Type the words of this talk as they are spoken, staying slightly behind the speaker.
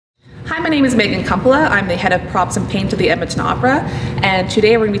Hi, my name is Megan Kumpala. I'm the head of props and paint at the Edmonton Opera, and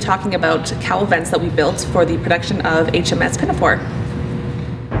today we're going to be talking about cowl vents that we built for the production of HMS Pinafore.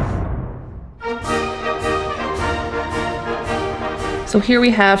 So here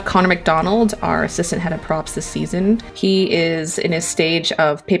we have Connor McDonald, our assistant head of props this season. He is in his stage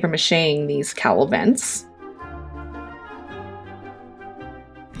of paper macheing these cowl vents.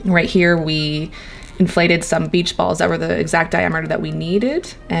 Right here we inflated some beach balls that were the exact diameter that we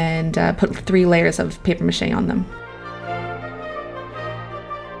needed and put 3 layers of paper mache on them.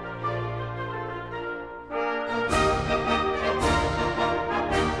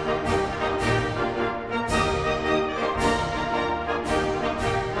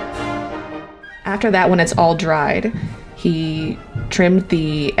 After that, when it's all dried, he trimmed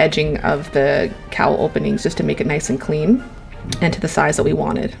the edging of the cowl openings just to make it nice and clean and to the size that we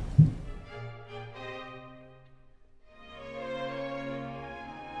wanted.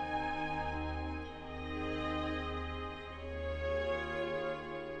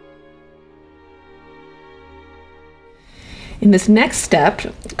 In this next step,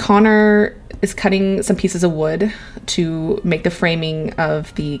 Connor is cutting some pieces of wood to make the framing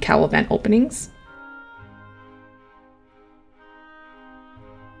of the cowl vent openings.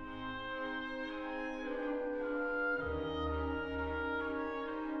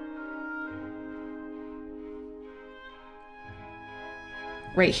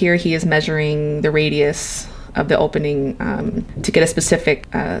 Right here, he is measuring the radius of the opening to get a specific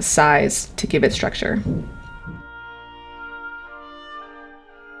size to give it structure.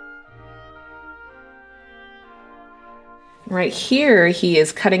 Right here, he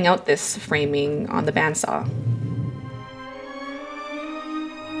is cutting out this framing on the bandsaw.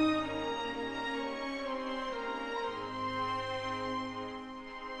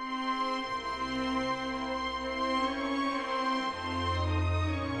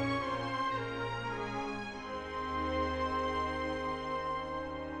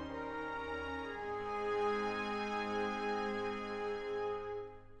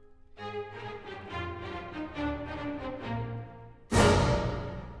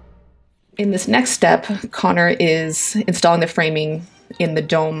 In this next step, Connor is installing the framing in the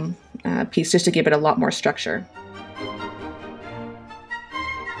dome piece just to give it a lot more structure.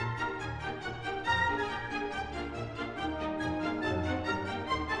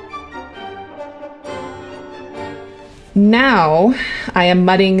 Now I am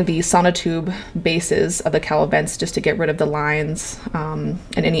mudding the sonotube bases of the cowl vents just to get rid of the lines and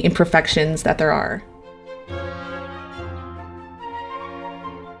any imperfections that there are.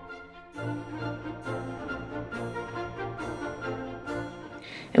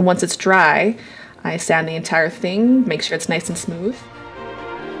 And once it's dry, I sand the entire thing, make sure it's nice and smooth.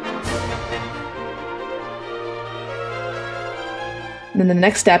 And then the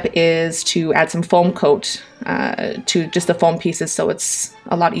next step is to add some foam coat to just the foam pieces so it's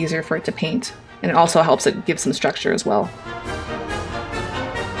a lot easier for it to paint. And it also helps it give some structure as well.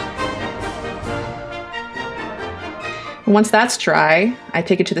 And once that's dry, I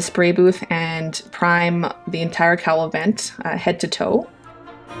take it to the spray booth and prime the entire cowl vent head to toe.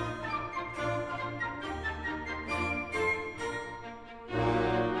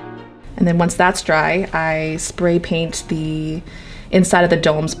 And then once that's dry, I spray paint the inside of the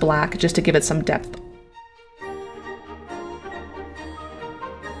domes black just to give it some depth.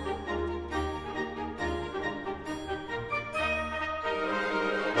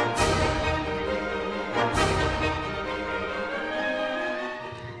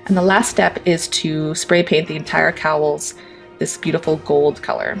 And the last step is to spray paint the entire cowls this beautiful gold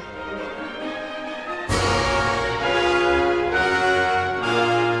color.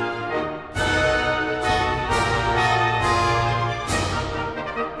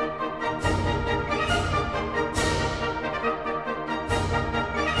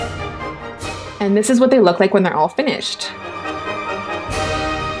 And this is what they look like when they're all finished.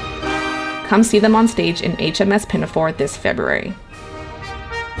 Come see them on stage in HMS Pinafore this February.